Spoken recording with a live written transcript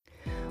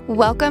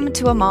Welcome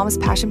to A Mom's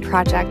Passion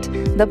Project,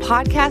 the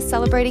podcast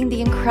celebrating the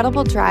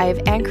incredible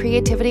drive and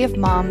creativity of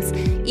moms,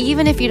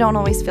 even if you don't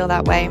always feel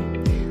that way.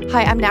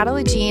 Hi, I'm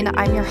Natalie Jean.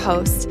 I'm your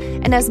host.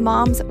 And as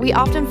moms, we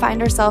often find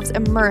ourselves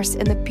immersed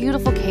in the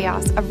beautiful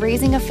chaos of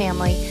raising a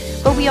family,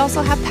 but we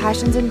also have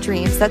passions and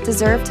dreams that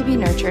deserve to be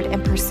nurtured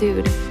and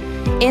pursued.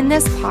 In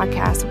this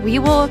podcast, we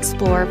will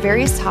explore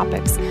various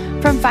topics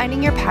from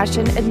finding your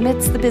passion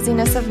amidst the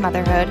busyness of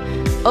motherhood,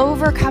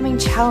 overcoming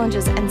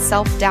challenges and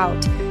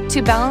self-doubt,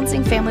 to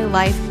balancing family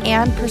life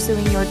and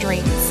pursuing your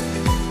dreams.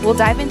 We'll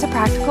dive into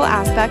practical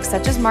aspects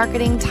such as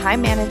marketing,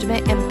 time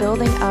management, and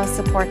building a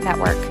support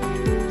network.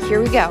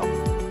 Here we go.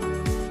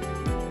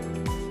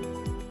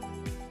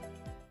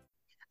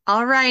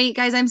 All right,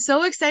 guys, I'm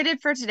so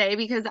excited for today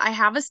because I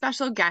have a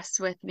special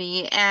guest with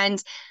me.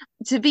 And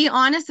to be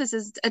honest, this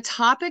is a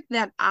topic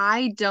that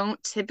I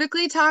don't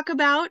typically talk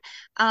about,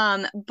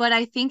 but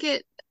I think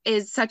it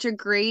is such a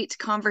great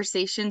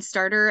conversation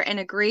starter and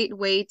a great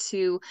way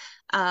to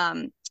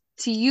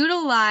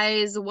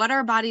utilize what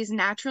our bodies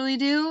naturally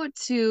do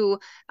to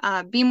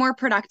be more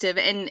productive.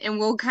 And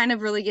we'll kind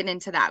of really get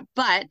into that.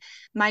 But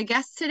my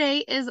guest today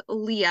is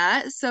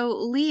Leah. So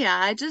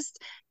Leah, just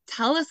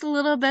tell us a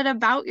little bit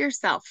about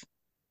yourself.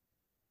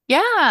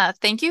 Yeah,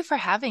 thank you for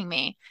having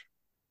me.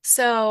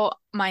 So,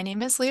 my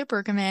name is Leah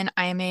Bergerman.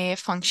 I am a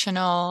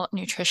functional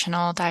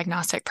nutritional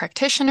diagnostic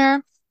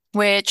practitioner,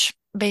 which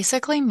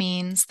basically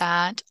means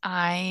that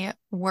I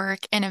work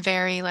in a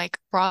very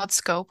broad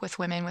scope with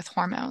women with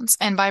hormones.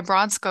 And by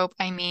broad scope,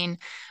 I mean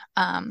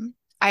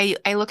I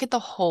look at the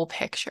whole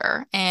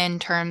picture in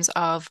terms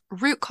of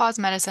root cause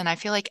medicine. I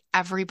feel like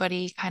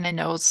everybody kind of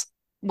knows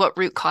what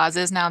root cause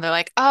is now. They're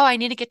like, oh, I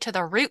need to get to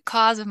the root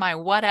cause of my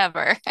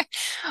whatever.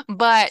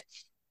 But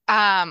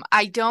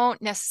I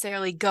don't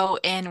necessarily go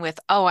in with,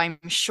 oh, I'm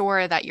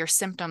sure that your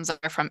symptoms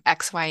are from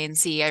X, Y, and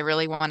Z. I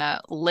really want to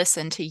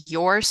listen to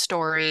your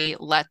story,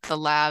 let the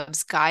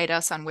labs guide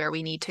us on where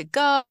we need to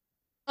go,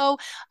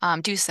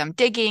 do some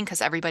digging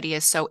because everybody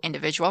is so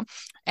individual.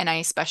 And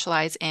I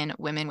specialize in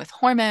women with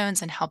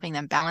hormones and helping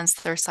them balance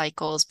their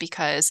cycles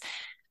because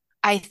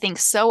I think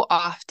so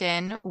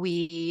often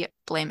we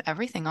blame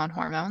everything on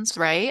hormones,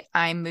 right?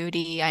 I'm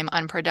moody, I'm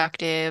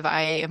unproductive,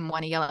 I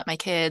want to yell at my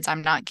kids,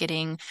 I'm not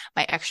getting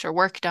my extra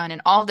work done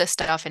and all this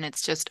stuff. And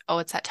it's just, oh,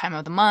 it's that time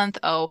of the month.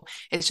 Oh,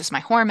 it's just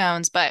my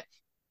hormones. But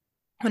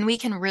when we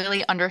can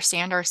really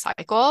understand our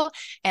cycle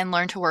and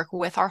learn to work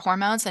with our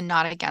hormones and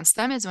not against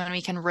them is when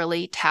we can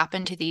really tap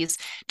into these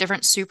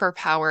different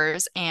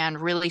superpowers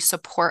and really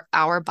support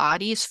our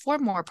bodies for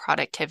more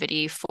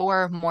productivity,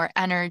 for more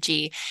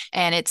energy.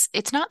 And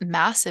it's not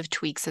massive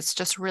tweaks, it's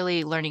just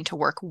really learning to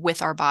work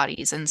with our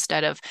bodies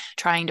instead of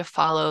trying to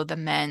follow the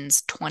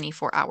men's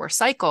 24-hour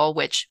cycle,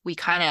 which we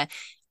kind of,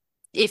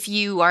 if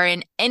you are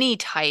in any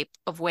type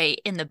of way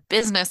in the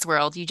business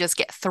world, you just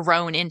get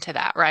thrown into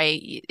that, right?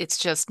 It's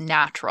just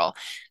natural.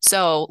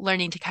 So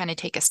learning to kind of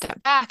take a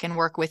step back and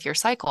work with your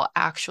cycle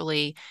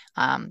actually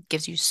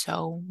gives you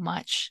so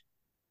much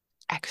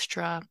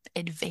extra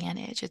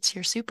advantage. It's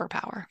your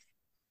superpower.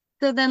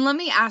 So then let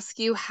me ask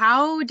you,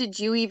 how did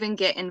you even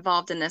get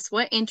involved in this?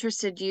 What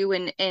interested you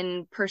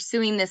in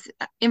pursuing this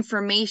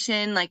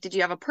information? Like, did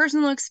you have a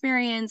personal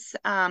experience?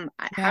 How did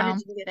Yeah.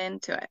 you get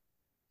into it?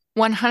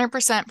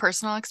 100%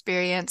 personal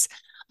experience.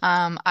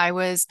 I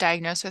was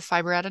diagnosed with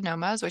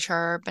fibroadenomas, which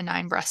are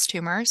benign breast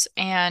tumors,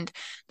 and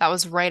that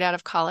was right out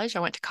of college.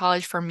 I went to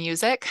college for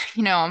music.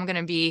 I'm going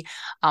to be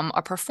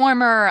a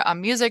performer, a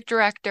music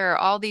director,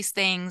 all these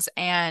things.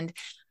 And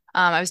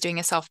I was doing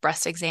a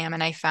self-breast exam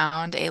and I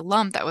found a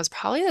lump that was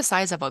probably the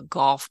size of a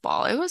golf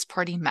ball. It was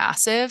pretty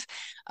massive.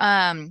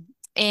 Um,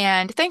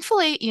 and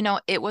thankfully,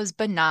 it was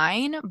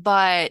benign,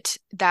 but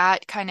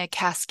that kind of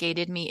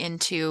cascaded me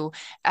into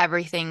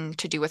everything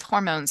to do with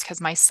hormones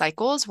because my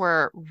cycles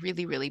were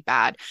really, really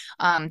bad.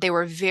 They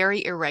were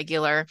very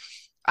irregular.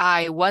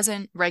 I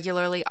wasn't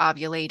regularly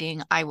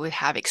ovulating. I would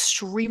have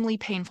extremely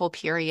painful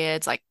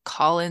periods, like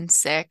call in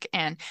sick,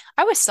 and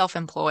I was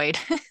self-employed.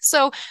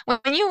 So when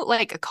you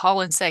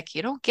call in sick,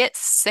 you don't get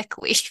sick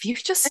leave. You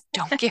just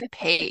don't get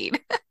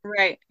paid.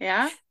 Right.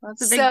 Yeah,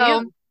 that's a big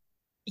deal. So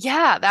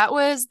yeah, that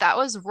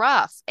was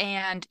rough.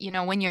 And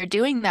when you're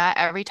doing that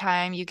every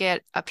time you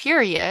get a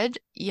period,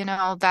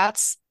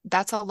 that's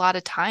a lot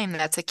of time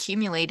that's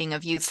accumulating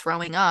of you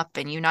throwing up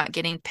and you not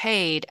getting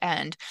paid.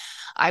 And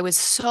I was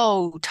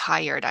so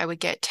tired. I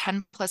would get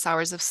 10 plus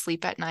hours of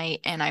sleep at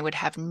night and I would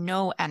have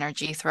no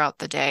energy throughout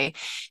the day.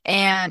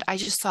 And I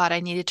just thought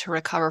I needed to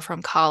recover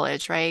from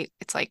college, right?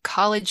 It's like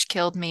college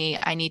killed me.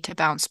 I need to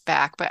bounce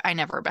back, but I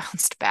never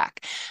bounced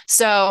back.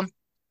 So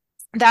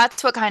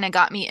that's what kind of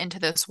got me into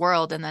this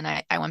world. And then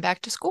I went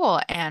back to school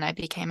and I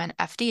became an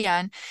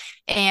FDN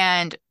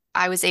and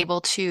I was able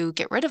to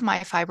get rid of my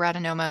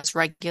fibroadenomas,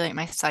 regulate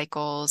my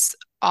cycles,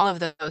 all of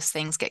those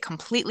things, get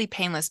completely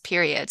painless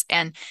periods.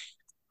 And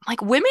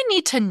women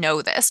need to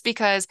know this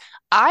because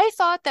I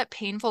thought that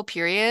painful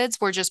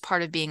periods were just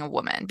part of being a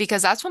woman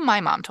because that's what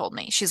my mom told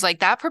me. She's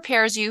like, that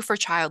prepares you for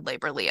child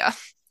labor, Leah.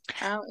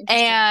 Oh, interesting.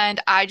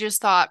 And I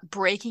just thought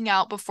breaking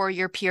out before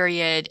your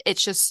period,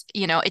 it's just,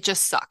 it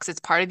just sucks. It's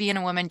part of being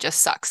a woman,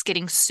 just sucks.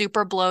 Getting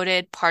super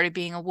bloated, part of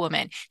being a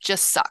woman,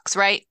 just sucks,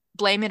 right?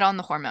 Blame it on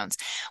the hormones.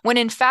 When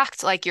in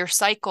fact, like your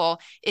cycle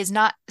is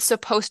not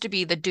supposed to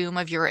be the doom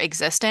of your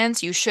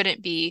existence. You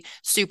shouldn't be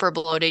super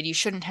bloated. You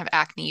shouldn't have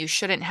acne. You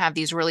shouldn't have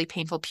these really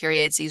painful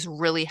periods, these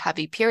really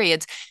heavy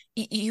periods.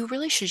 You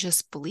really should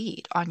just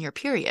bleed on your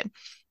period.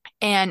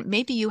 And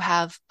maybe you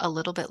have a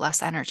little bit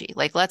less energy.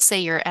 Like, let's say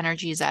your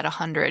energy is at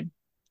 100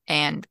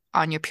 and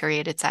on your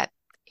period it's at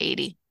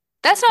 80.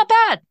 That's not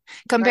bad Right.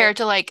 compared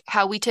to like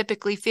how we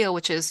typically feel,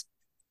 which is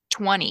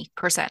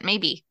 20%.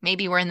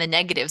 Maybe we're in the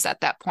negatives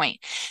at that point.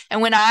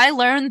 And when I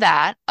learned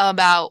that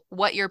about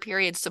what your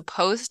period's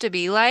supposed to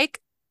be like,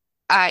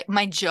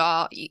 my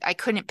jaw, I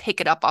couldn't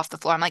pick it up off the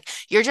floor. I'm like,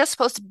 you're just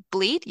supposed to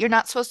bleed. You're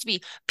not supposed to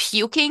be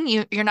puking.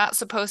 You're not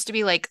supposed to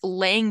be like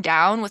laying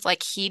down with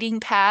like heating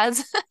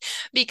pads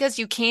because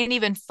you can't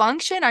even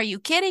function. Are you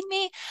kidding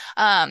me?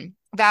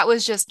 That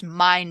was just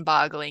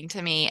mind-boggling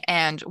to me.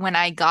 And when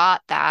I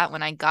got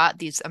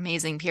these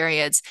amazing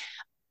periods,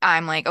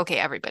 I'm like, okay,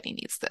 everybody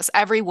needs this.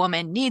 Every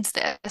woman needs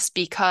this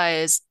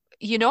because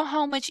you know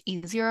how much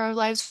easier our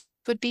lives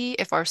would be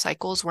if our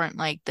cycles weren't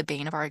like the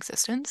bane of our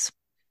existence?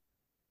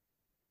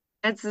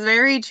 That's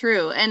very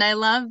true. And I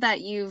love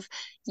that you've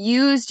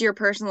used your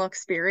personal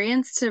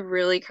experience to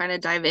really kind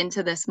of dive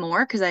into this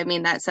more, because I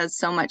mean, that says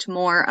so much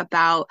more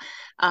about,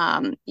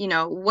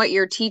 what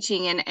you're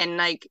teaching and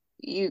like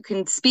you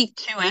can speak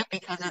to it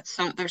because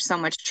there's so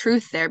much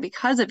truth there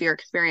because of your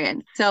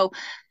experience. So,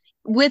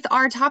 with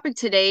our topic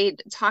today,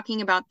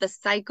 talking about the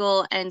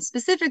cycle and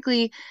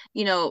specifically,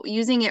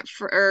 using it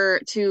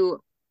for to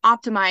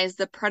optimize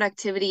the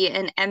productivity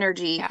and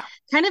energy, Yeah.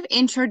 kind of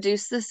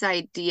introduce this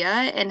idea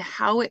and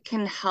how it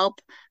can help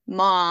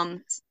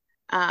moms.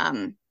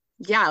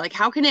 Yeah, like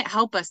how can it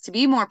help us to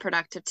be more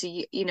productive,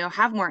 to,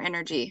 have more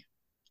energy?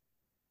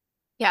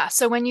 Yeah.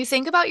 So when you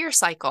think about your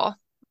cycle,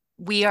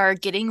 we are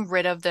getting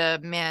rid of the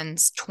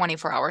men's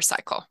 24-hour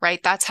cycle,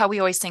 right? That's how we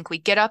always think. We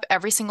get up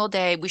every single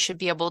day. We should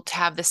be able to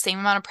have the same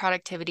amount of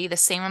productivity, the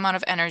same amount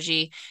of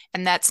energy.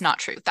 And that's not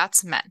true.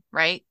 That's men,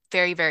 right?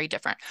 Very, very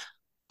different.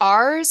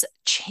 Ours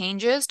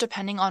changes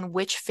depending on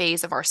which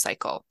phase of our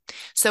cycle.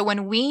 So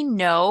when we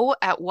know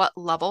at what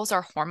levels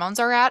our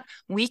hormones are at,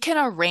 we can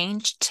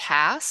arrange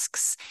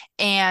tasks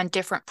and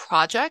different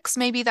projects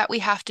maybe that we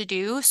have to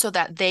do so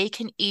that they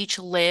can each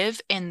live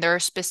in their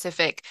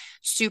specific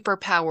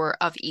superpower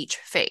of each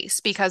phase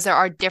because there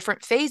are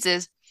different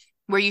phases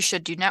where you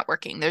should do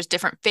networking. There's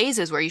different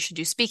phases where you should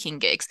do speaking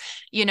gigs.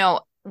 You know,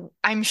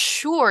 I'm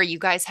sure you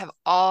guys have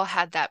all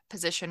had that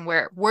position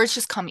where words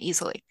just come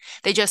easily.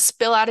 They just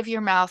spill out of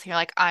your mouth. You're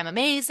like, I'm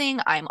amazing.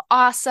 I'm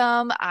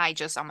awesome. I'm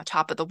on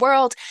top of the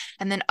world.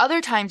 And then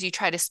other times you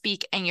try to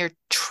speak and you're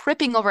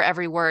tripping over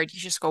every word. You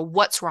just go,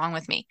 what's wrong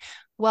with me?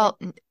 Well,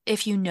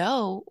 if you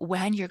know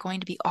when you're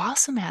going to be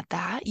awesome at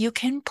that, you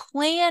can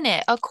plan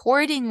it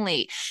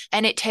accordingly.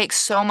 And it takes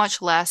so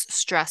much less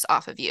stress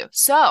off of you.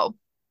 So,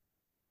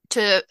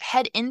 to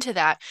head into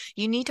that,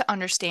 you need to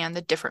understand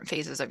the different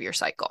phases of your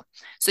cycle.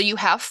 So you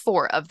have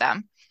four of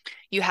them.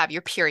 You have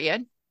your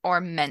period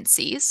or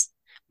menses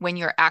when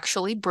you're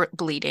actually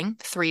bleeding,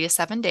 3 to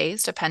 7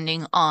 days,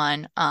 depending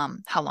on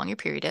how long your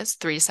period is.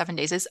 3 to 7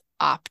 days is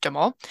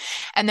optimal.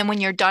 And then when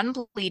you're done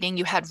bleeding,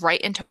 you head right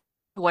into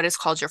what is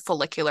called your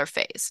follicular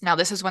phase. Now,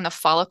 this is when the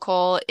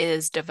follicle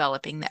is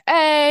developing the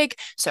egg.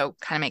 So,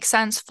 kind of makes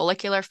sense,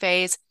 follicular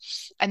phase.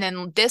 And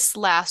then this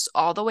lasts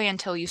all the way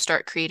until you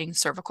start creating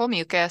cervical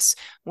mucus,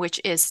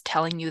 which is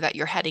telling you that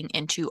you're heading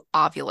into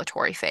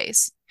ovulatory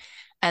phase.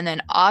 And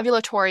then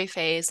ovulatory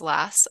phase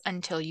lasts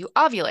until you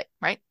ovulate,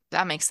 right?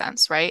 That makes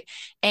sense, right?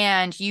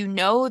 And you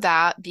know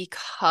that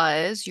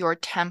because your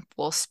temp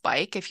will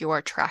spike if you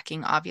are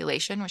tracking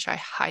ovulation, which I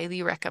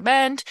highly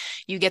recommend.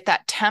 You get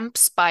that temp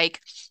spike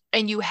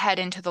and you head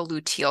into the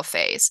luteal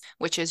phase,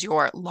 which is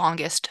your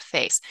longest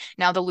phase.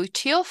 Now, the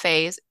luteal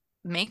phase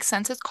makes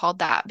sense it's called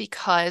that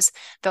because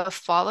the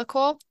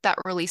follicle that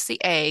released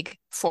the egg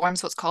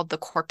forms what's called the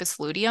corpus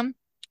luteum,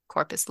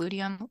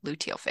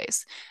 luteal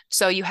phase.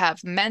 So you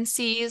have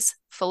menses,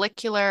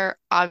 follicular,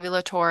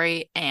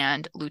 ovulatory,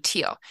 and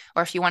luteal.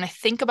 Or if you want to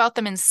think about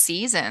them in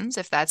seasons,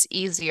 if that's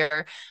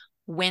easier,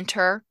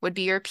 winter would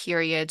be your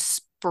period,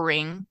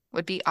 spring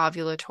would be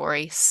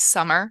ovulatory,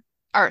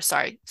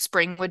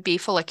 spring would be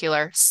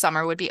follicular,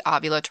 summer would be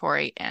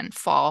ovulatory, and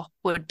fall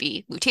would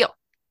be luteal.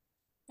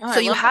 Oh, I So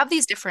you love that. have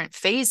these different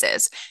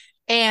phases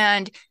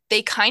and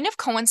they kind of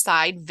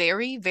coincide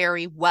very,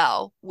 very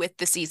well with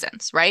the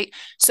seasons, right?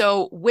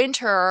 So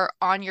winter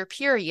on your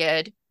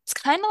period, it's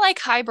kind of like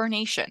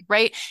hibernation,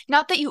 right?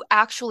 Not that you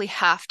actually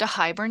have to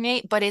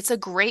hibernate, but it's a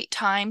great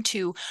time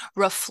to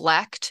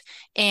reflect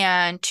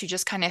and to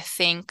just kind of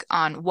think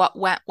on what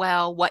went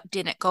well, what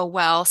didn't go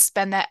well,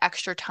 spend that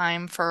extra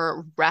time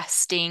for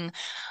resting,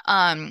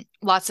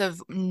 lots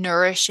of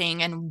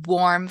nourishing and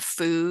warm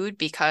food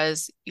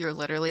because you're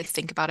literally,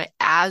 think about it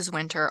as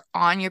winter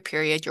on your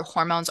period. Your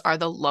hormones are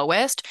the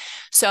lowest.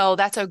 So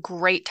that's a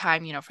great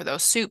time, for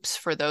those soups,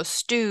 for those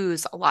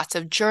stews, lots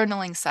of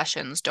journaling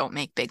sessions. Don't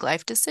make big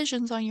life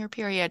decisions on your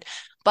period.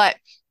 But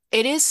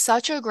it is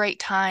such a great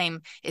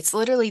time. It's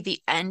literally the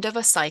end of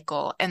a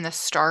cycle and the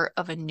start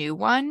of a new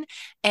one.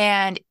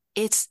 And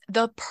it's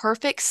the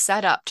perfect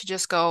setup to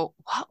just go,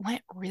 what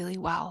went really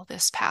well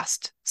this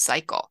past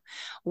cycle?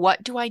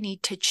 What do I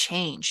need to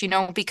change?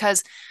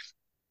 Because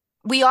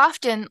we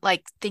often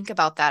think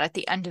about that at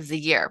the end of the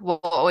year. We'll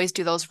always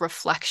do those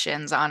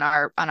reflections on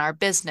our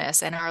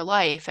business and our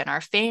life and our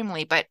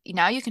family, but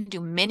now you can do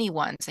mini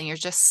ones and you're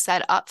just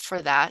set up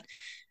for that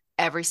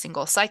every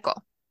single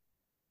cycle.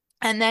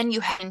 And then you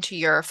head into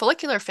your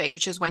follicular phase,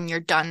 which is when you're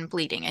done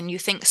bleeding and you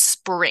think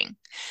spring.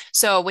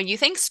 So when you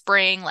think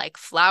spring, like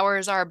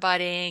flowers are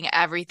budding,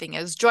 everything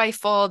is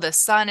joyful, the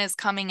sun is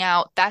coming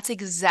out, that's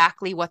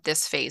exactly what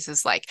this phase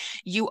is like.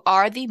 You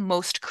are the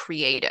most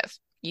creative.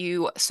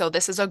 So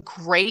this is a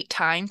great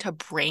time to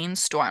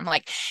brainstorm.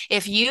 Like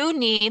if you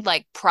need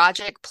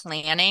project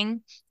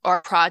planning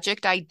or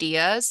project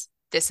ideas,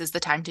 this is the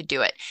time to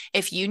do it.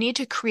 If you need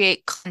to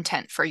create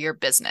content for your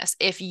business,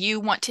 if you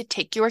want to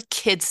take your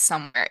kids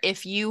somewhere,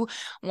 if you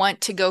want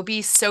to go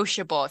be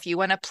sociable, if you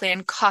want to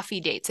plan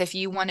coffee dates, if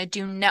you want to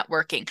do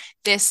networking,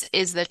 this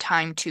is the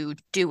time to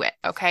do it.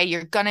 Okay.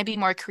 You're going to be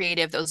more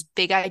creative. Those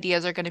big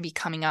ideas are going to be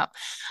coming up.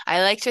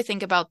 I like to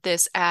think about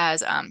this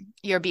as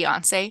your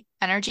Beyonce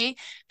energy,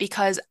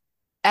 because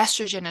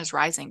estrogen is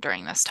rising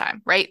during this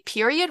time, right?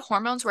 Period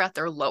hormones were at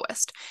their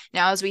lowest.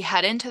 Now, as we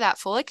head into that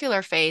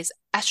follicular phase,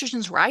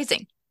 estrogen's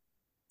rising.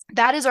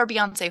 That is our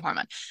Beyonce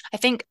hormone. I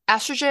think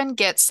estrogen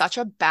gets such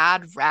a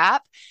bad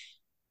rap,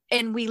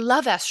 and we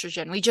love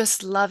estrogen. We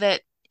just love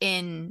it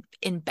in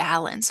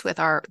balance with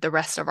the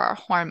rest of our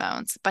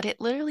hormones, but it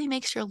literally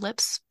makes your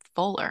lips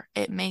fuller.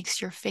 It makes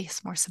your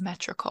face more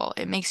symmetrical.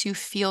 It makes you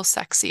feel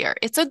sexier.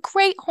 It's a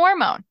great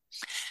hormone.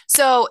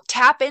 So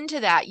tap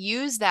into that,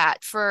 use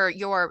that for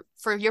your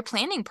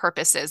planning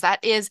purposes. That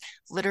is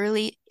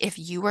literally, if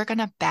you are going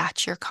to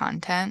batch your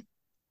content,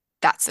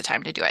 that's the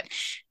time to do it.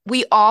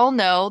 We all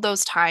know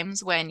those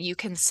times when you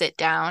can sit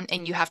down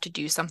and you have to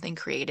do something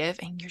creative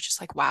and you're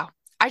just like, wow,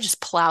 I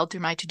just plowed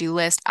through my to-do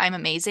list. I'm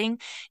amazing.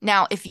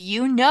 Now, if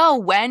you know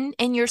when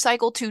in your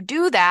cycle to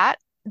do that,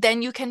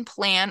 then you can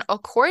plan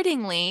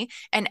accordingly.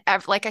 And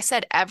like I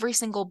said, every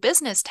single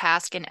business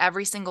task and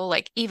every single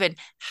even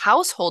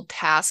household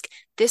task,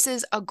 this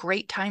is a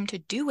great time to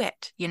do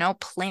it.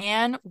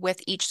 Plan with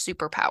each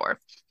superpower.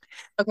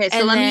 Okay,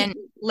 so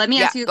let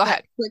me ask you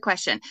a quick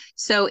question.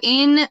 So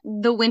in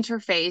the winter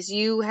phase,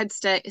 you had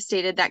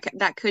stated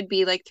that could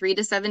be 3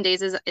 to 7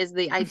 days is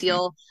the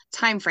ideal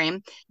time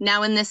frame.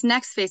 Now in this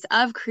next phase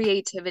of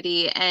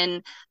creativity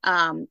and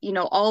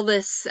all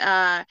this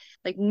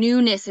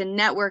newness and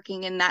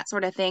networking and that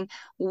sort of thing,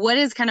 what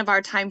is kind of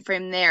our time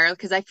frame there?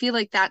 Because I feel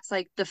like that's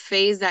the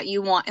phase that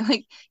you want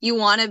you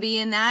want to be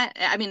in that.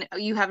 I mean,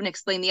 you haven't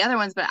explained the other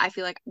ones, but I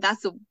feel like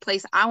that's the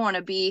place I want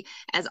to be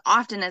as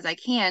often as I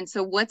can.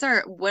 So what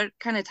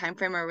kind of time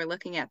frame are we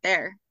looking at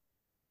there?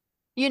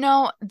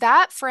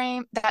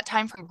 That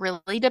time frame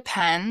really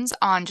depends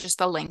on just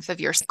the length of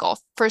your cycle.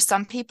 For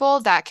some people,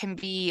 that can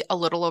be a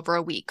little over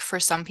a week. For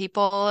some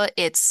people,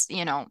 it's,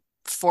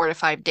 4 to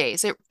 5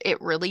 days.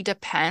 It really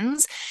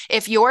depends.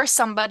 If you're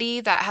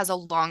somebody that has a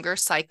longer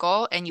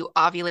cycle and you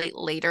ovulate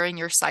later in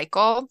your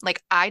cycle,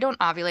 I don't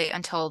ovulate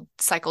until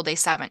cycle day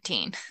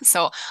 17.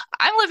 So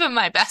I'm living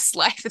my best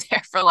life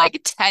there for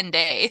 10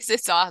 days.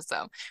 It's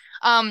awesome.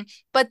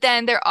 But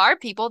then there are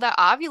people that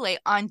ovulate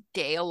on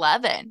day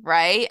 11,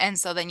 right? And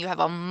so then you have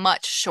a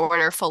much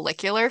shorter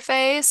follicular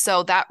phase.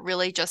 So that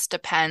really just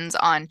depends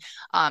on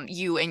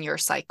you and your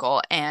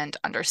cycle and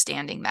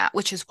understanding that,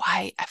 which is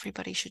why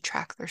everybody should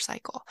track their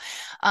cycle.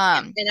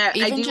 And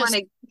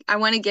I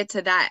want to get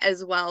to that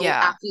as well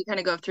after you kind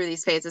of go through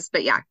these phases.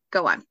 But yeah,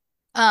 go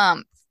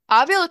on.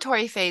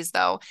 Ovulatory phase,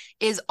 though,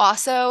 is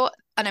also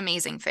an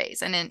amazing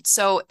phase. And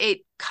so it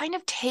kind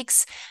of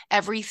takes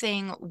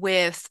everything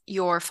with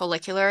your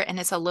follicular and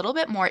it's a little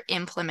bit more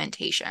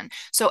implementation.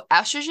 So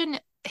estrogen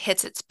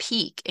hits its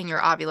peak in your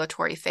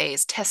ovulatory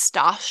phase.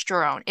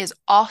 Testosterone is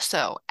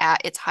also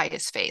at its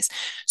highest phase.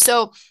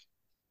 So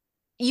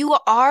you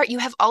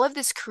have all of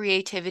this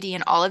creativity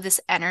and all of this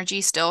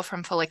energy still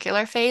from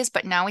follicular phase,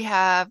 but now we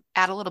add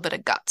a little bit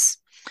of guts.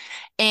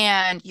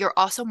 And you're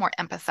also more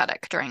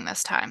empathetic during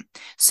this time.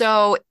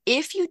 So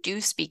if you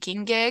do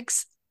speaking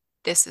gigs,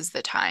 this is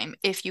the time.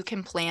 If you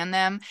can plan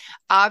them,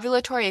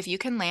 ovulatory, if you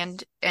can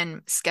land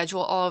and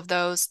schedule all of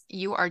those,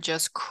 you are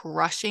just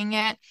crushing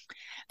it.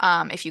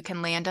 If you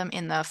can land them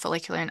in the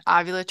follicular and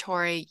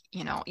ovulatory,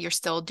 you're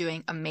still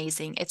doing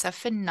amazing. It's a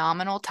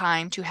phenomenal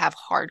time to have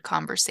hard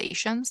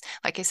conversations.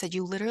 Like I said,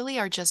 you literally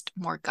are just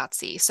more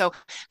gutsy. So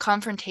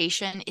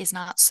confrontation is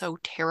not so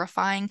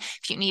terrifying.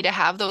 If you need to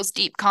have those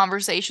deep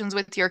conversations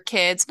with your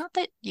kids, not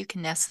that you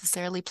can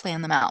necessarily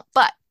plan them out,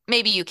 but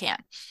maybe you can.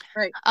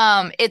 Right.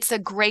 It's a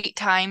great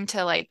time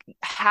to like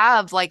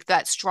have like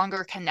that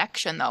stronger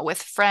connection though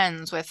with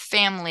friends, with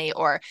family,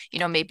 or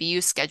maybe you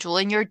schedule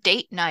in your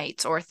date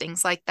nights or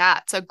things like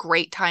that. It's a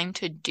great time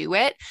to do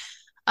it.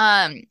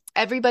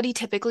 Everybody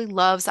typically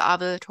loves the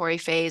ovulatory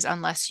phase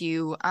unless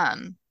you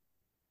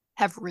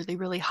have really,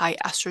 really high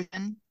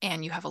estrogen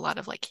and you have a lot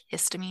of like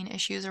histamine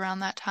issues around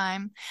that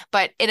time.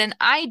 But in an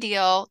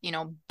ideal,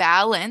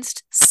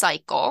 balanced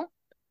cycle,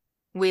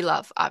 we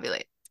love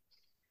ovulate.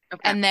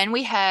 Okay. And then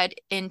we head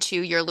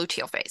into your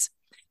luteal phase.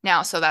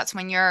 Now, so that's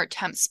when your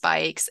temp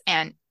spikes.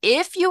 And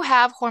if you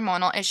have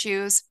hormonal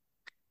issues,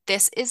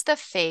 this is the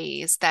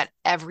phase that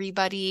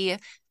everybody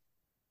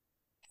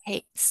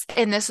hates.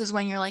 And this is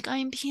when you're like,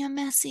 I'm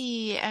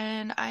PMSy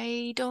and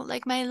I don't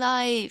like my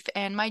life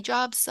and my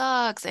job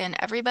sucks and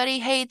everybody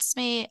hates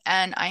me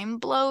and I'm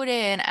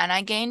bloated and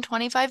I gained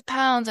 25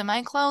 pounds and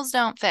my clothes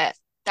don't fit.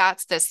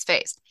 That's this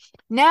phase.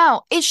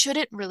 Now, it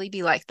shouldn't really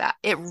be like that.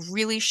 It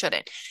really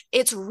shouldn't.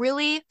 It's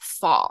really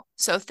fall.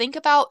 So think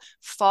about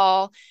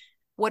fall.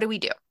 What do?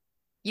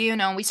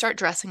 We start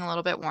dressing a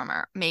little bit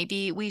warmer.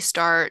 Maybe we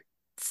start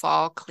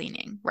fall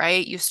cleaning,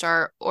 right? You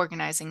start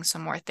organizing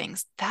some more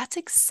things. That's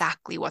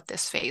exactly what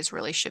this phase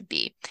really should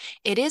be.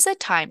 It is a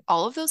time,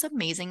 all of those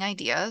amazing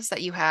ideas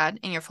that you had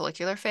in your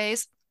follicular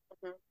phase,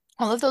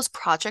 all of those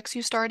projects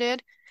you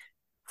started,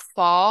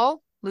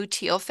 fall,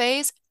 luteal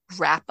phase,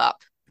 wrap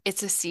up.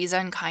 It's a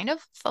season kind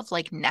of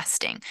like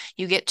nesting.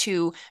 You get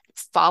to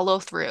follow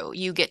through.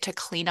 You get to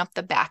clean up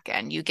the back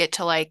end. You get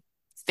to like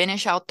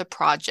finish out the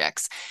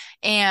projects.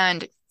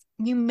 And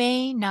you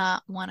may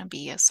not want to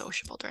be as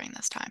sociable during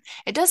this time.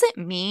 It doesn't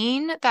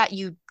mean that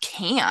you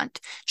can't.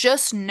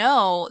 Just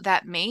know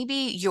that maybe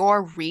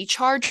your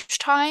recharge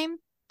time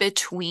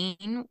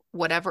between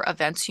whatever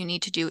events you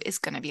need to do is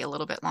going to be a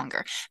little bit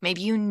longer.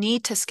 Maybe you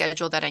need to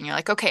schedule that and you're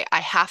like, okay,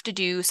 I have to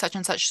do such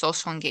and such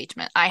social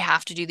engagement. I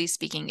have to do these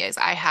speaking gigs.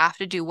 I have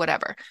to do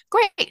whatever.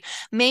 Great.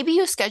 Maybe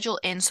you schedule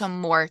in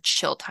some more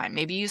chill time.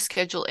 Maybe you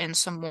schedule in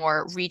some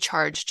more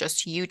recharge,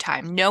 just you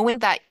time, knowing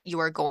that you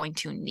are going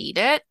to need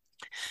it.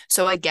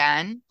 So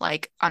again,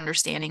 like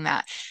understanding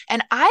that.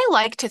 And I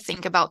like to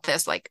think about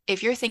this, like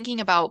if you're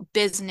thinking about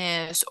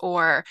business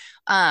or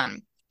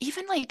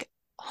even like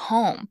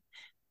home,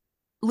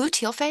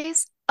 luteal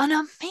phase, an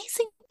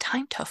amazing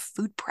time to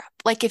food prep.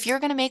 Like if you're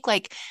going to make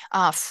like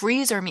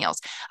freezer meals,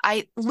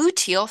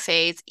 luteal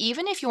phase,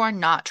 even if you are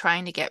not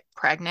trying to get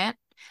pregnant,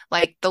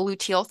 like the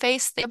luteal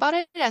phase, think about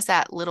it as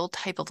that little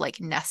type of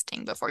like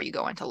nesting before you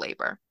go into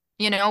labor.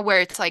 Where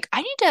it's like,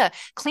 I need to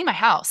clean my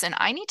house and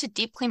I need to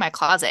deep clean my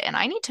closet and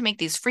I need to make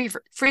these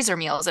freezer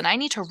meals and I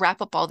need to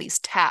wrap up all these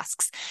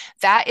tasks.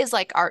 That is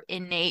like our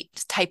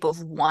innate type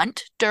of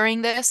want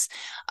during this.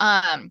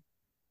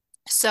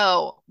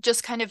 So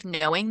just kind of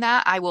knowing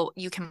that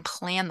you can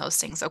plan those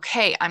things.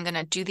 Okay, I'm going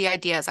to do the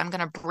ideas. I'm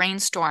going to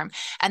brainstorm.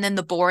 And then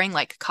the boring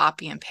like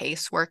copy and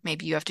paste work,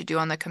 maybe you have to do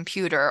on the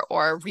computer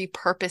or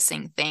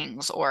repurposing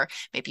things, or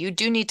maybe you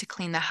do need to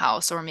clean the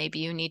house, or maybe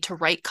you need to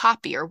write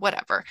copy or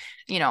whatever,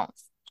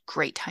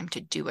 great time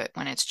to do it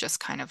when it's just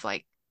kind of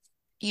like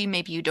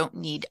maybe you don't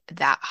need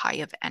that high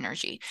of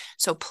energy.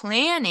 So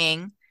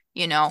planning,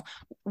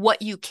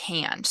 what you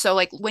can. So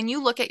like when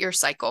you look at your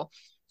cycle,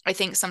 I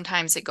think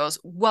sometimes it goes,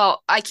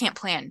 well, I can't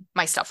plan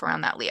my stuff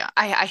around that, Leah.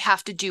 I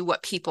have to do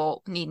what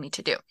people need me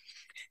to do.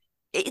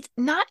 It's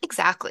not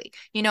exactly.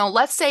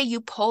 Let's say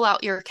you pull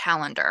out your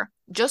calendar,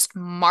 just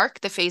mark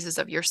the phases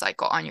of your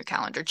cycle on your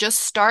calendar. Just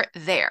start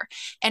there.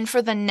 And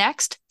for the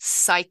next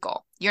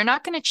cycle, you're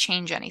not going to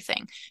change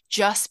anything.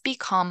 Just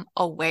become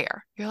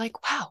aware. You're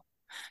like, wow,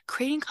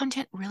 creating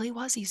content really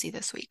was easy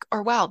this week.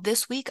 Or wow,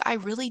 this week I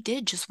really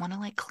did just want to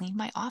like clean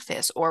my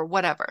office or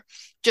whatever.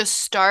 Just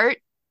start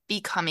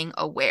becoming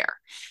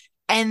aware.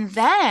 And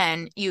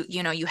then you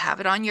have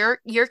it on your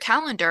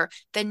calendar.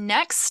 The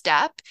next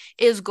step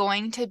is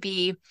going to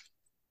be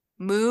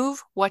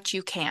move what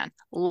you can.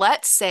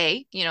 Let's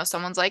say,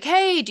 someone's like,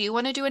 hey, do you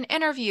want to do an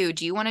interview?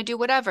 Do you want to do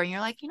whatever? And you're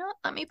like,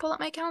 let me pull up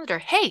my calendar.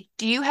 Hey,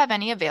 do you have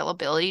any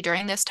availability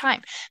during this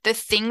time? The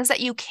things that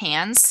you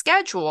can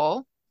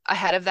schedule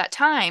ahead of that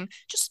time,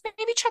 just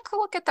maybe check a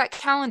look at that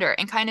calendar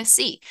and kind of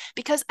see.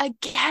 Because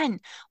again,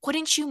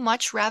 wouldn't you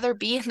much rather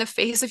be in the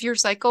phase of your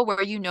cycle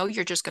where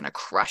you're just going to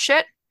crush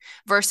it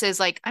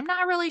versus like, I'm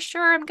not really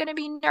sure, I'm going to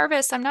be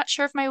nervous, I'm not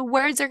sure if my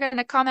words are going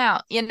to come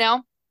out,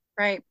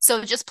 Right.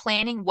 So just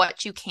planning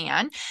what you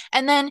can.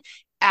 And then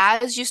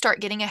as you start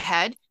getting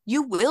ahead,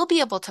 you will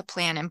be able to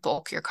plan and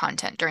bulk your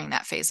content during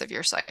that phase of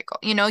your cycle.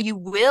 You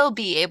will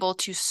be able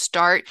to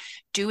start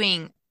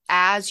doing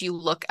as you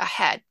look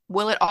ahead.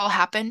 Will it all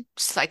happen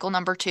cycle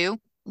number 2?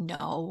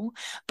 No.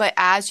 But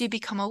as you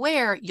become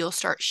aware, you'll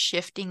start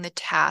shifting the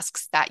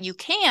tasks that you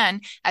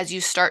can as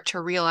you start to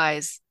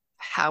realize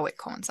how it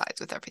coincides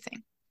with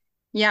everything.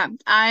 Yeah.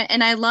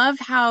 I love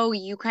how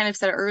you kind of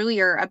said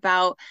earlier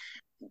about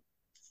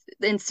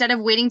instead of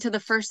waiting to the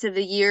first of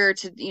the year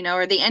to,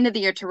 or the end of the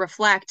year to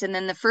reflect, and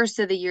then the first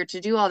of the year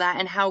to do all that,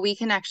 and how we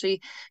can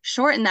actually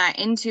shorten that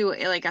into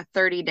like a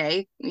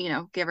 30-day,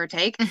 give or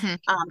take,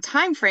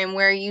 time frame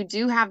where you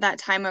do have that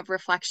time of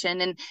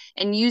reflection,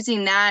 and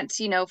using that,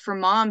 for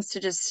moms to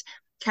just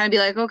kind of be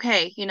like,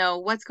 okay,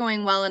 what's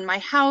going well in my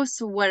house?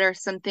 What are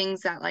some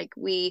things that like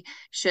we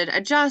should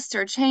adjust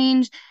or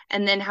change?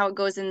 And then how it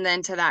goes in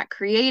then to that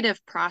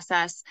creative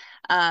process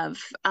of,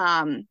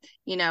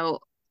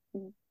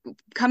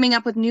 coming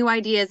up with new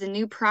ideas and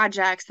new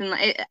projects, and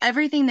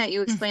everything that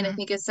you explained, I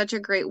think is such a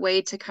great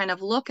way to kind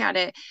of look at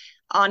it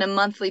on a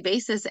monthly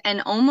basis.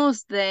 And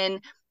almost then,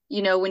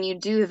 when you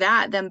do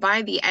that, then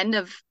by the end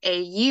of a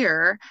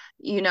year,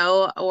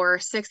 or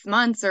 6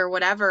 months or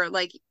whatever,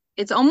 like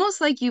it's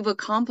almost like you've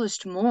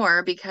accomplished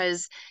more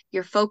because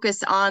you're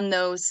focused on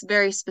those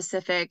very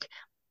specific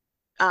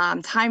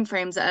time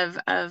frames of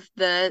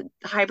the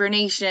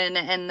hibernation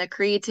and the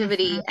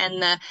creativity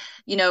and the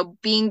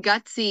being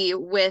gutsy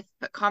with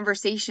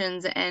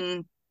conversations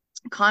and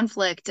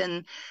conflict.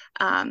 And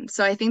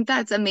so I think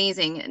that's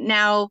amazing.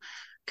 Now,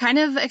 kind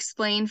of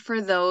explain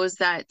for those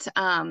that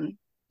I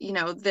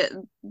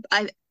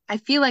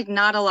feel like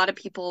not a lot of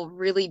people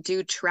really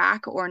do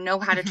track or know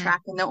how to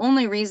track. And the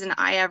only reason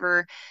I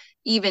ever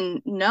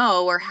even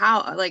know, or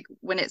how, like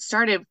when it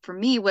started for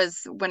me,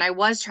 was when I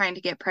was trying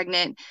to get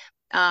pregnant.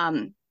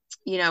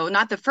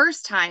 Not the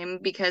first time,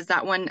 because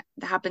that one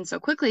happened so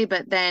quickly,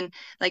 but then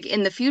like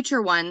in the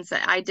future ones,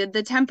 I did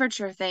the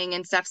temperature thing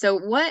and stuff. So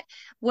what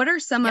are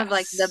some of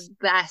like the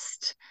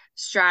best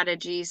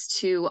strategies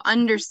to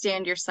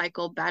understand your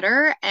cycle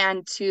better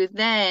and to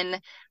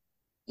then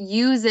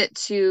use it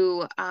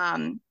to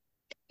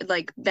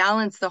like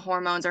balance the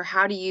hormones? Or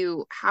how do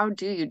you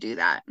do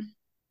that?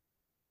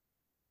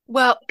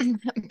 Well,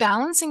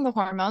 balancing the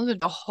hormones is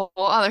a whole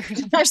other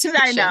conversation.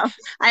 I know.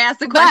 I asked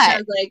the question, I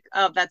was like,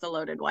 oh, that's a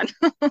loaded one.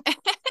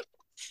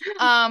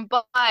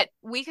 But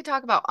we could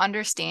talk about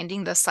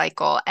understanding the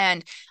cycle.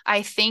 And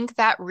I think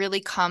that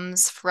really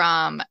comes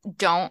from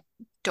don't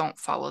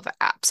follow the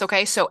apps.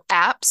 Okay. So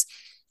apps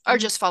are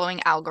just following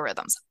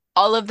algorithms.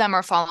 All of them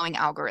are following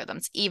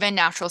algorithms, even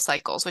Natural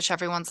Cycles, which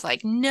everyone's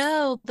like,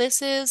 no,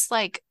 this is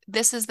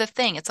the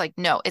thing. It's like,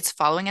 no, it's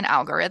following an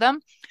algorithm.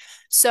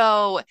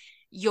 So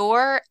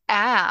your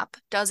app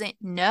doesn't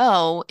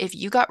know if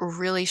you got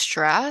really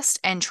stressed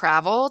and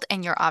traveled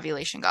and your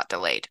ovulation got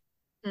delayed.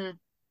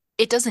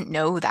 It doesn't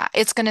know that.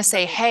 It's going to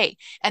say, hey,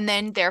 and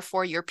then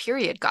therefore your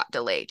period got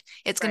delayed.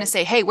 It's going to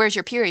say, hey, where's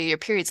your period? Your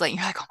period's late. And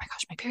you're like, oh my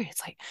gosh, my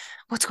period's late.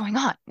 What's going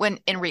on? When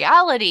in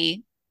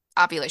reality,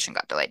 ovulation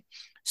got delayed.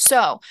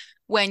 So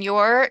when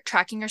you're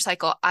tracking your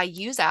cycle, I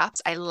use apps.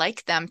 I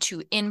like them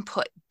to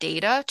input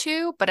data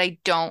to, but I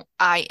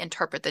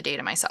interpret the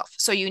data myself.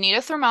 So you need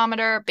a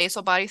thermometer,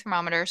 basal body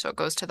thermometer. So it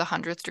goes to the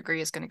 100th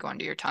degree, is going to go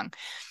under your tongue.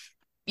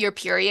 Your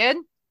period.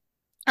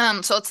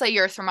 So let's say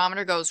your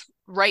thermometer goes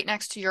right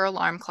next to your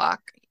alarm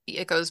clock.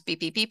 It goes beep,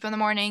 beep, beep in the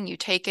morning. You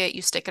take it,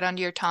 you stick it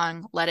under your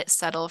tongue, let it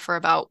settle for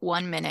about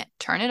 1 minute,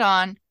 turn it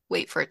on,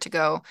 wait for it to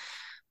go.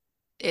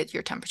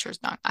 Your temperature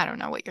is not, I don't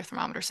know what your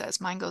thermometer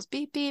says. Mine goes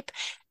beep, beep,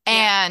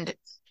 and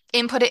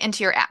input it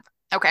into your app.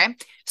 Okay.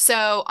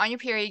 So on your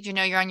period,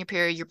 you're on your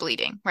period, you're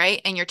bleeding, right?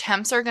 And your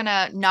temps are going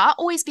to not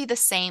always be the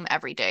same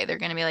every day. They're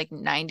going to be like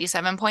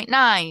 97.9,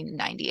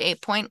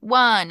 98.1,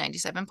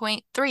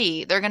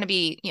 97.3. They're going to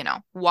be,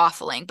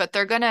 waffling, but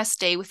they're going to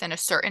stay within a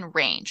certain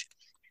range.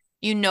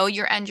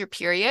 You're end your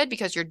period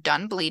because you're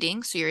done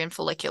bleeding. So you're in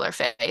follicular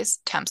phase.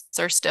 Temps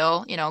are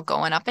still,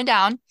 going up and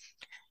down.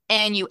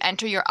 And you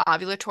enter your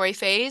ovulatory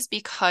phase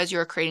because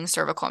you're creating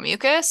cervical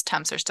mucus.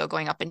 Temps are still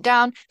going up and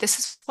down. This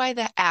is why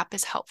the app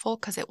is helpful,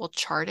 because it will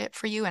chart it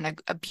for you in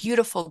a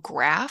beautiful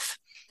graph.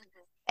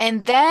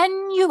 And then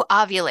you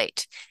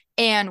ovulate.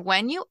 And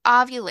when you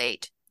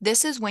ovulate,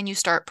 this is when you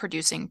start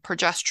producing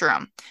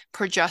progesterone.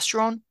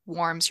 Progesterone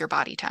warms your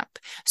body temp.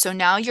 So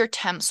now your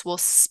temps will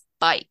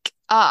spike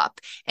up.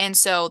 And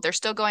so they're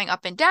still going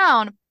up and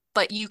down,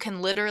 but you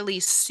can literally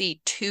see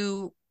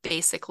two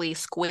basically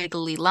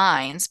squiggly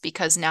lines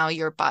because now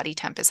your body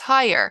temp is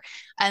higher,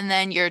 and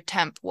then your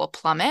temp will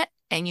plummet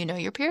and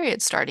your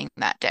period's starting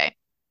that day.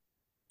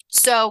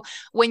 So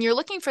when you're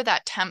looking for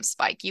that temp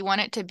spike, you want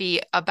it to be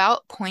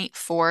about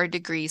 0.4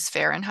 degrees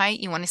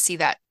Fahrenheit. You want to see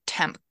that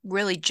temp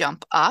really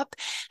jump up,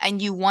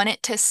 and you want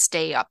it to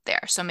stay up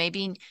there. So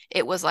maybe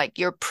it was like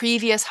your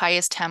previous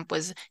highest temp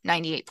was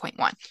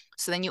 98.1.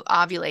 So then you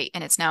ovulate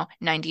and it's now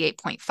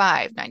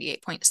 98.5,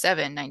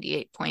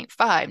 98.7,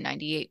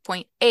 98.5,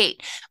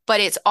 98.8, but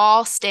it's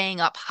all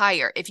staying up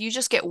higher. If you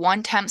just get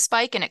one temp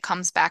spike and it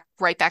comes back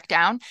right back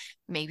down,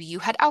 maybe you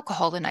had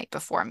alcohol the night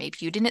before, maybe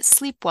you didn't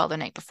sleep well the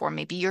night before,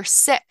 maybe you're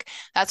sick.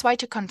 That's why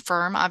to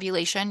confirm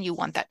ovulation, you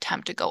want that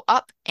temp to go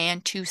up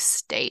and to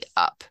stay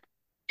up.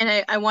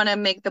 And I want to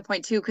make the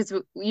point too, because,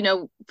 you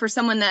know, for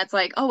someone that's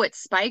like, oh, it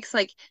spikes,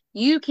 like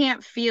you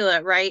can't feel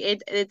it, right?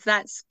 It's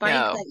that spike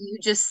No. that you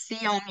just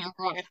see on your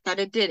graph that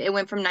it did. It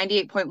went from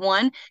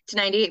 98.1 to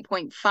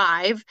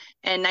 98.5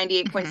 and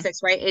 98.6,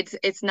 right?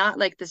 It's not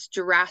like this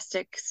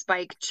drastic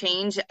spike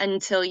change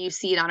until you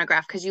see it on a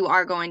graph, because you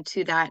are going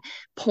to that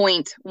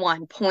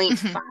 0.1,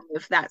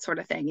 0.5, that sort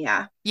of thing.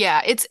 Yeah.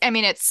 Yeah, it's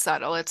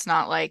subtle. It's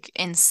not like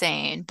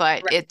insane,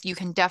 but Right. you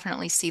can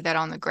definitely see that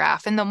on the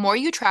graph. And the more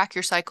you track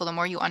your cycle, the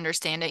more you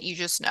understand it, you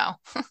just know.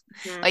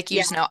 Like you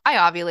Yeah. just know, I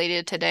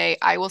ovulated today.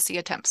 I will see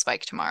a temp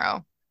spike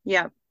tomorrow.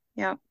 Yeah.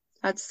 Yeah.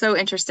 That's so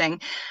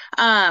interesting.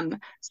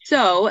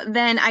 So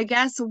then I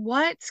guess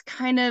what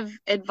kind of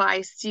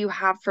advice do you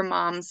have for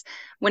moms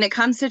when it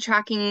comes to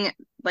tracking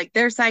like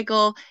their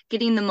cycle,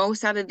 getting the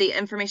most out of the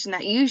information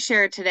that you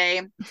shared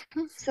today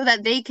so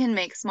that they can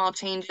make small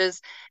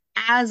changes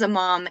as a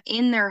mom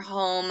in their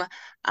home,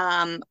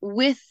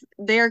 with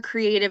their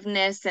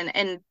creativeness,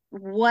 and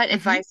what Mhm.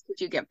 advice could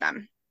you give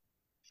them?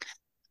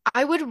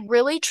 I would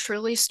really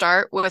truly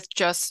start with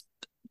just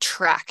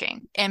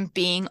tracking and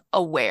being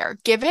aware.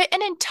 Give it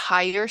an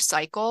entire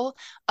cycle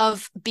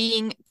of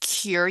being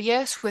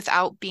curious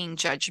without being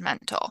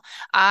judgmental.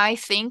 I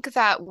think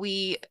that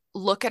we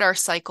look at our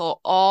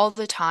cycle all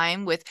the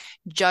time with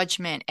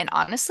judgment and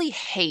honestly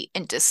hate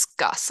and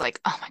disgust. Like,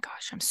 oh my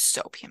gosh, I'm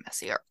so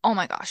PMSy, or oh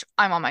my gosh,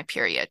 I'm on my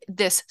period.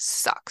 This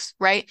sucks,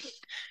 right?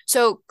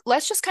 So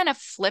let's just kind of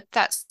flip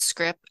that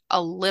script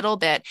a little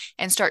bit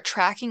and start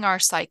tracking our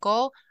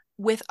cycle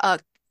with a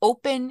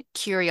open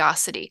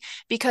curiosity,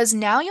 because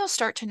now you'll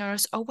start to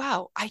notice, oh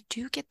wow, I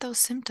do get those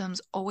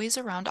symptoms always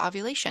around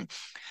ovulation.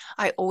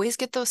 I always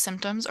get those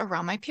symptoms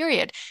around my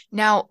period.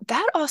 Now,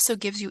 that also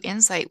gives you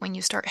insight when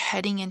you start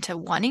heading into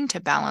wanting to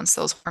balance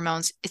those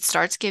hormones. It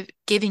starts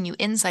giving you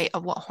insight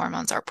of what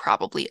hormones are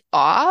probably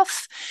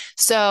off.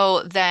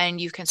 So then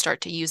you can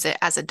start to use it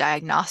as a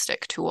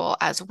diagnostic tool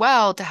as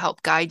well to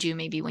help guide you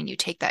maybe when you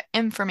take that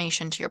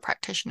information to your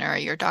practitioner,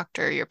 your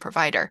doctor, your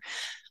provider.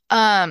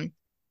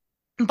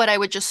 But I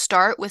would just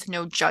start with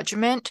no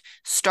judgment,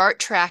 start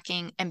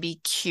tracking, and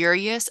be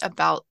curious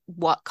about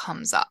what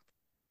comes up.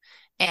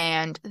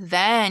 And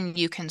then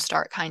you can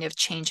start kind of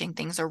changing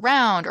things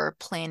around or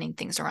planning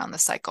things around the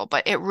cycle.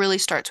 But it really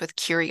starts with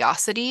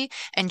curiosity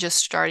and just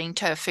starting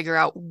to figure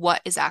out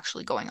what is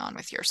actually going on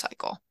with your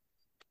cycle.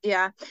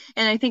 Yeah.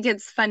 And I think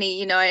it's funny,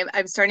 you know,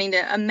 I'm starting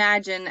to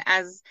imagine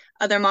as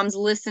other moms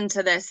listen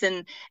to this,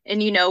 and,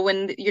 you know,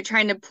 when you're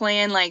trying to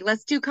plan, like,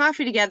 let's do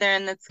coffee together.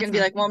 And that's going to be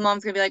Mhm. like, one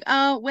mom's going to be like,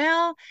 oh,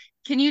 well,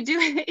 can you do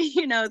it?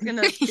 You know, it's going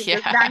to be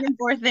this back Yeah. and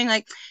forth thing.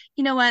 Like,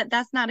 you know what?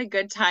 That's not a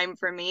good time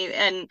for me.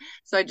 And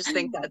so I just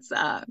think that's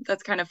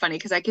kind of funny,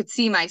 because I could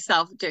see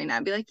myself doing that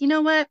and be like, you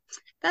know what?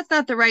 That's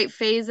not the right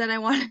phase that I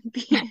want to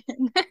be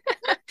in.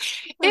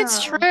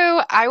 It's Oh.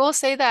 true. I will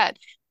say that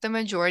the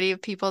majority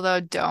of people, though,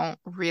 don't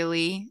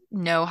really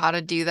know how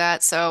to do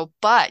that. So,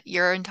 but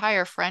your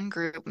entire friend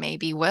group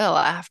maybe will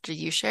after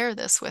you share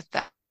this with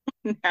them.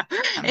 No,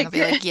 They'll be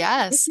like, it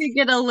yes. could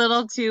get a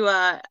little too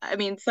I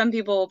mean, some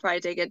people will probably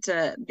take it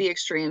to the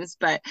extremes,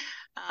 but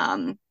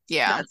um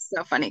Yeah. that's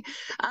so funny.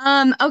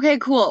 Okay,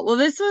 cool. Well,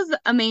 this was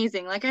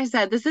amazing. Like I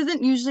said, this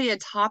isn't usually a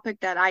topic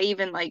that I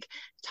even like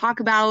talk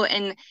about,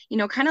 and you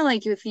know, kind of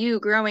like with you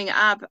growing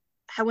up,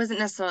 I wasn't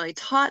necessarily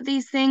taught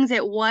these things.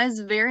 It was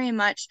very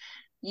much,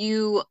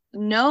 you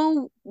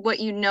know what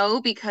you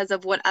know because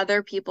of what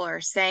other people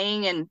are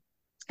saying,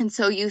 and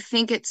so you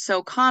think it's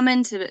so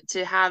common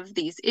to have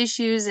these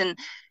issues, and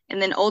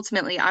then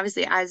ultimately,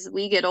 obviously, as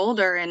we get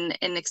older and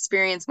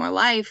experience more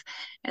life,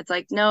 it's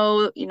like,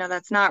 no, you know,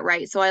 that's not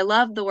right. So I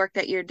love the work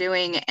that you're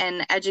doing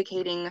and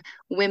educating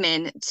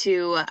women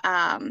to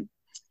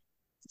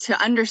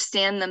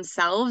understand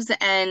themselves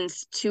and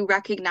to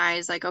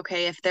recognize, like,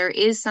 okay, if there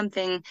is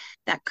something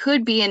that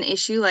could be an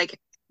issue, like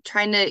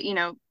trying to, you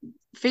know,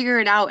 figure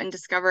it out and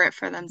discover it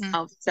for Mhm.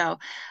 themselves. So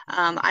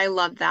I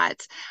love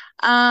that.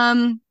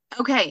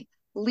 Okay,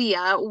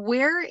 Leah,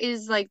 where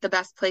is like the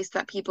best place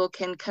that people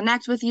can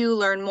connect with you,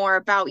 learn more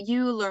about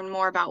you, learn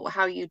more about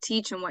how you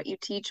teach and what you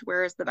teach?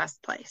 Where is the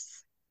best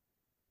place?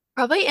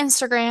 Probably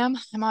Instagram.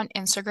 I'm on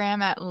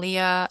Instagram at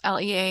Leah,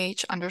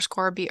 LEH_BRUEG.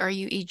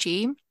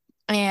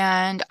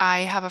 And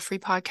I have a free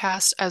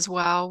podcast as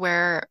well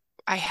where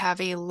I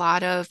have a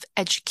lot of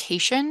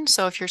education.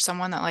 So if you're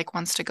someone that like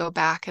wants to go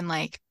back and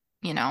like,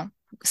 you know,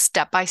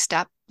 step by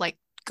step, like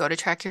go to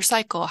track your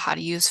cycle, how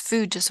to use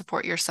food to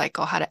support your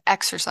cycle, how to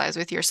exercise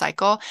with your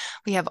cycle,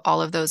 we have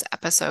all of those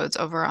episodes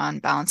over on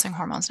Balancing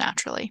Hormones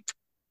Naturally.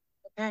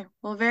 Okay,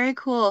 well, very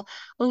cool.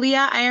 Well,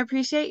 Leah, I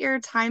appreciate your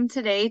time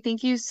today.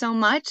 Thank you so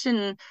much.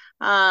 And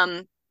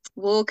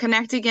we'll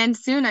connect again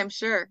soon, I'm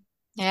sure.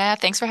 Yeah,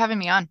 thanks for having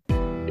me on.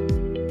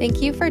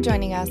 Thank you for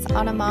joining us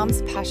on A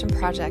Mom's Passion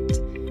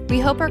Project. We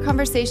hope our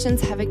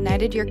conversations have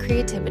ignited your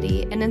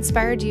creativity and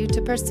inspired you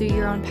to pursue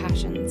your own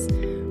passions.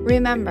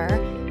 Remember,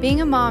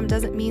 being a mom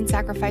doesn't mean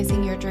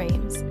sacrificing your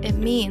dreams. It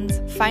means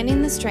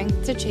finding the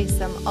strength to chase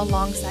them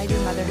alongside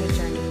your motherhood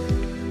journey.